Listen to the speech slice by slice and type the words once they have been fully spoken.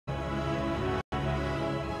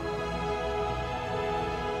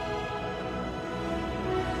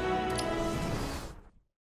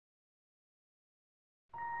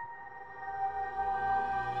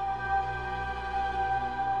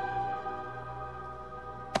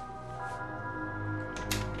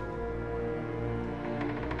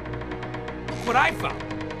what I found.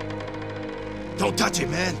 Don't touch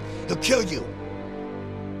him, man. He'll kill you.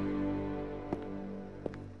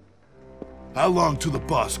 How long till the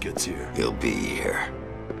boss gets here? He'll be here.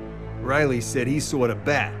 Riley said he saw the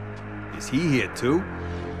bat. Is he here too?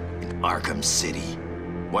 In Arkham City.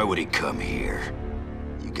 Why would he come here?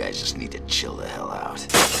 You guys just need to chill the hell out.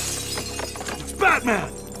 It's Batman!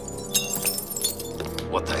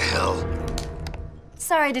 What the hell?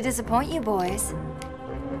 Sorry to disappoint you boys.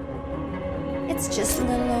 It's just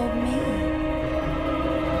little old me.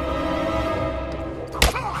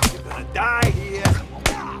 You're gonna die here.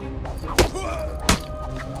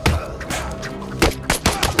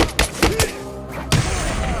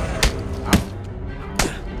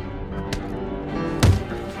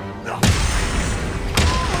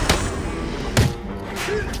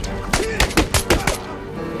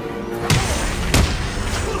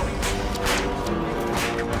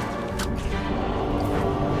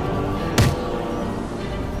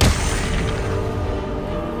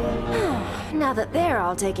 Now that they're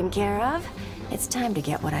all taken care of, it's time to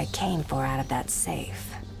get what I came for out of that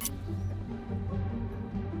safe.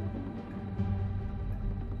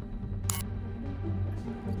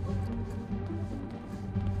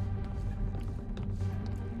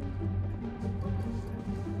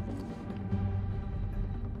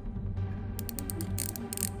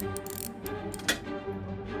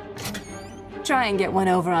 Try and get one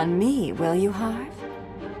over on me, will you, Harv?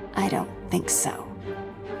 I don't think so.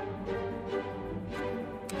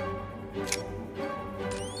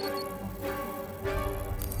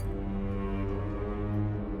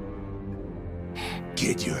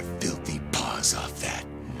 Get your filthy paws off that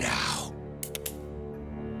now.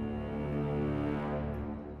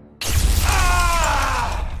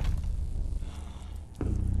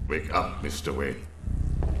 Wake up, Mr. Wayne.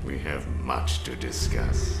 We have much to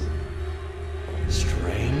discuss.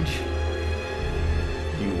 Strange.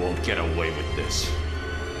 You won't get away with this.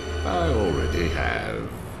 I already have.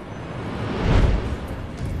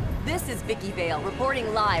 This is Vicky Vale,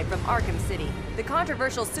 reporting live from Arkham City, the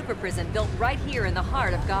controversial super prison built right here in the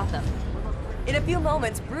heart of Gotham. In a few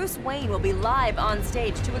moments, Bruce Wayne will be live on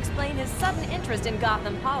stage to explain his sudden interest in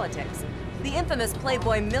Gotham politics. The infamous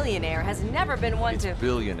Playboy millionaire has never been one to—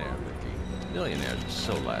 Billionaire, Vicky. Millionaires were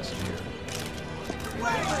so last year.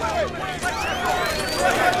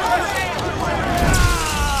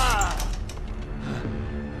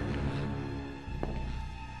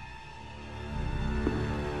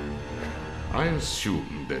 I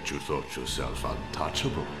assumed that you thought yourself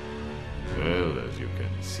untouchable. Well, as you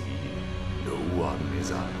can see, no one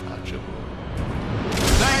is untouchable.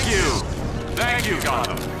 Thank you! Thank you,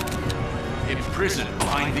 Gotham! Imprisoned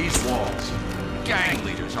behind these walls, gang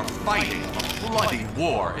leaders are fighting a bloody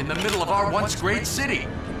war in the middle of our once great city.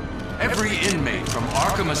 Every inmate from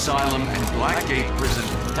Arkham Asylum and Blackgate Prison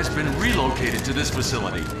has been relocated to this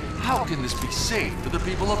facility. How can this be safe for the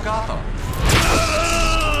people of Gotham?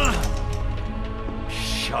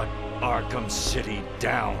 Shut Arkham City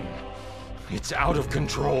down. It's out of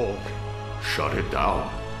control. Shut it down.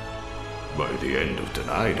 By the end of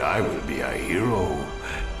tonight, I will be a hero,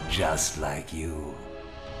 just like you,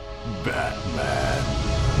 Batman.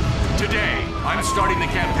 Today, I'm starting the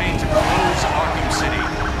campaign to close Arkham City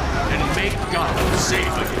and make Gotham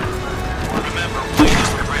safe again. Remember, Wayne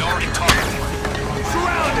is the priority target.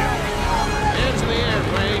 Surround him! Hands in the air,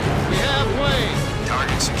 Wayne. We have Wayne.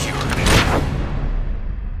 Target secured.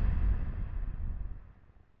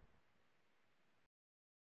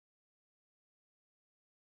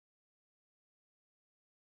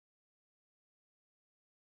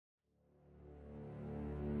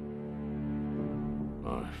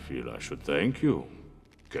 I feel I should thank you.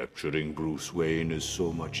 Capturing Bruce Wayne is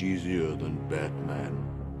so much easier than Batman.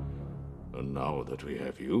 And now that we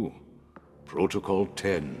have you, Protocol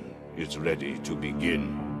 10 is ready to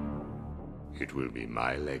begin. It will be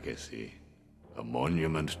my legacy, a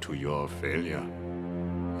monument to your failure.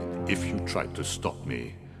 And if you try to stop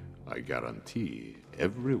me, I guarantee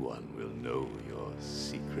everyone will know your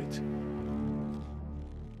secret.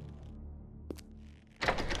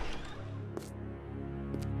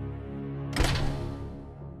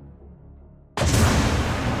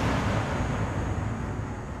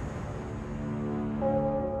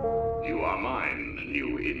 You are mine,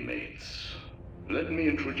 new inmates. Let me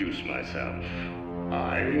introduce myself.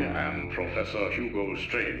 I am Professor Hugo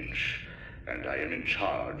Strange, and I am in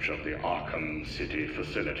charge of the Arkham City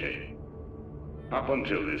facility. Up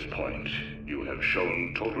until this point, you have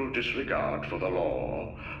shown total disregard for the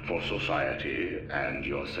law, for society, and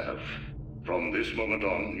yourself. From this moment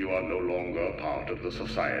on, you are no longer part of the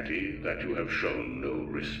society that you have shown no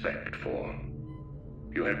respect for.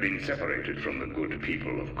 You have been separated from the good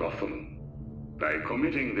people of Gotham. By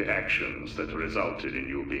committing the actions that resulted in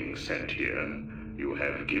you being sent here, you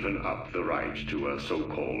have given up the right to a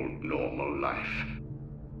so-called normal life.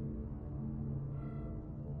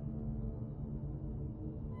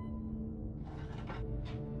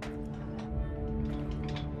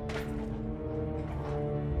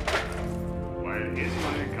 While in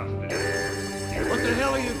my custody, What the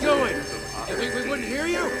hell are you doing? You think we wouldn't hear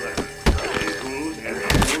you? these rules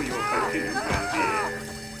ensure your continued well-being.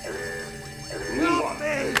 Rule 1.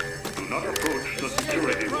 Do not approach the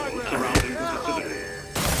security wall surrounding the facility.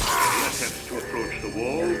 Any attempts to approach the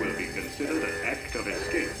wall will be considered an act of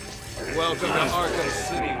escape. Welcome to Arkham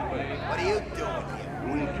City, Wayne. What are you doing here?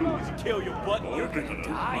 Rule 2. Kill your butt, All prisoners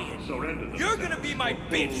must surrender You're themselves gonna be my to a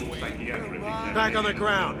bitch, full Wayne. psychiatric Back on the examination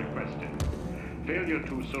ground. if requested. Failure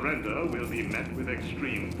to surrender will be met with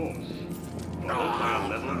extreme force, followed by a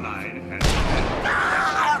level 9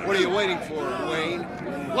 and What are you waiting for, Wayne?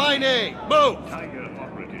 Line A, move! Tiger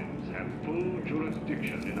operatives have full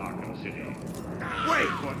jurisdiction in Arkham City. Wait!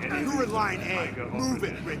 For any You're in line Tiger A. Move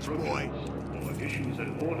it, operative rich boy. prohibits or issues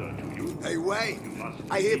an order to you. Hey, Wayne.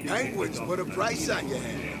 I hear Penguins put a price on your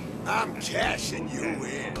head. I'm cashing you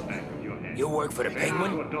in. You work for the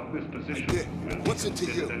Penguin? To adopt this position did. will be What's it to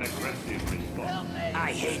considered you? an aggressive response.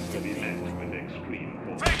 I hate To the be Penguin. met with extreme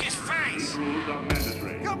force. Break his face! These rules are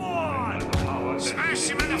mandatory. Come on! And the power that Smash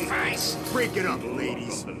him in the face! Break it up, people of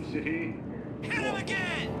ladies. Gotham City. Hit him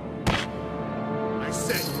again! I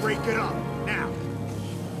said break it up, now.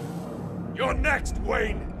 You're next,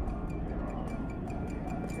 Wayne!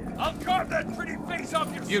 I'll carve that pretty face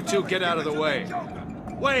off your You two get out of the way.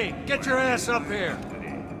 Wayne, get your ass up here.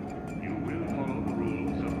 You will follow the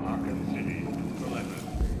rules of Arkham City to the letter.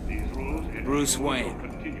 These rules Bruce ensure Wayne, your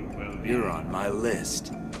continued well-being. You're on my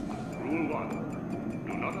list. Rule 1.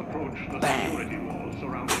 Do not approach the Bang. security wall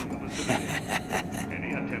surrounding the facility.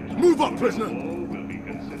 Any attempts to Move up, approach prisoner. the wall will be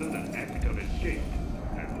considered an act of escape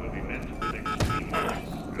and will be met with extreme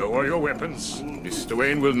force. Lower your weapons. Mr.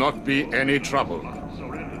 Wayne will not be any trouble.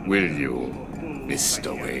 Surrender Will you,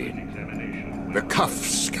 Mr. Wayne? The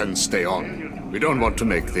cuffs can stay on. We don't want to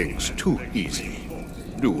make things too easy,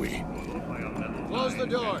 do we? Close the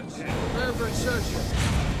doors. Prepare for insertion.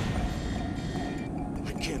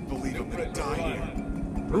 I can't believe I'm gonna die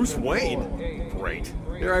here. Bruce Wayne? Great.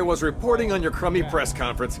 Here I was reporting on your crummy press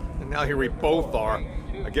conference, and now here we both are.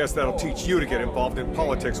 I guess that'll teach you to get involved in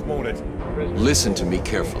politics, won't it? Listen to me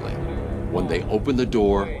carefully. When they open the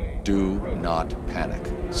door, do not panic.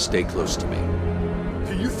 Stay close to me.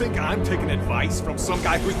 Do you think I'm taking advice from some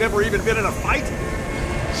guy who's never even been in a fight?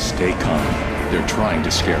 Stay calm. They're trying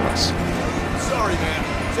to scare us. Sorry,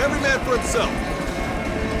 man. It's every man for himself.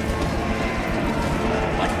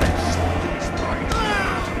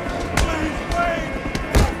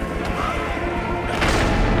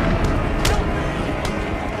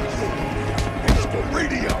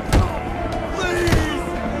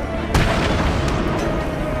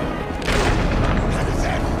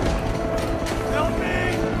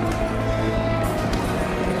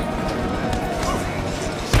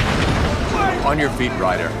 On your feet,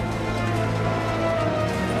 Ryder.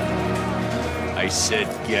 I said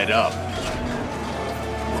get up.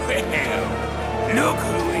 Well, look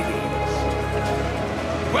who it is.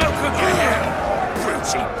 Welcome to hell,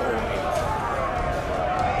 Brucey boy.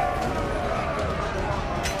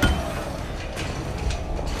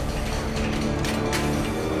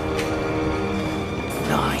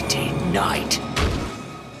 Nighty night.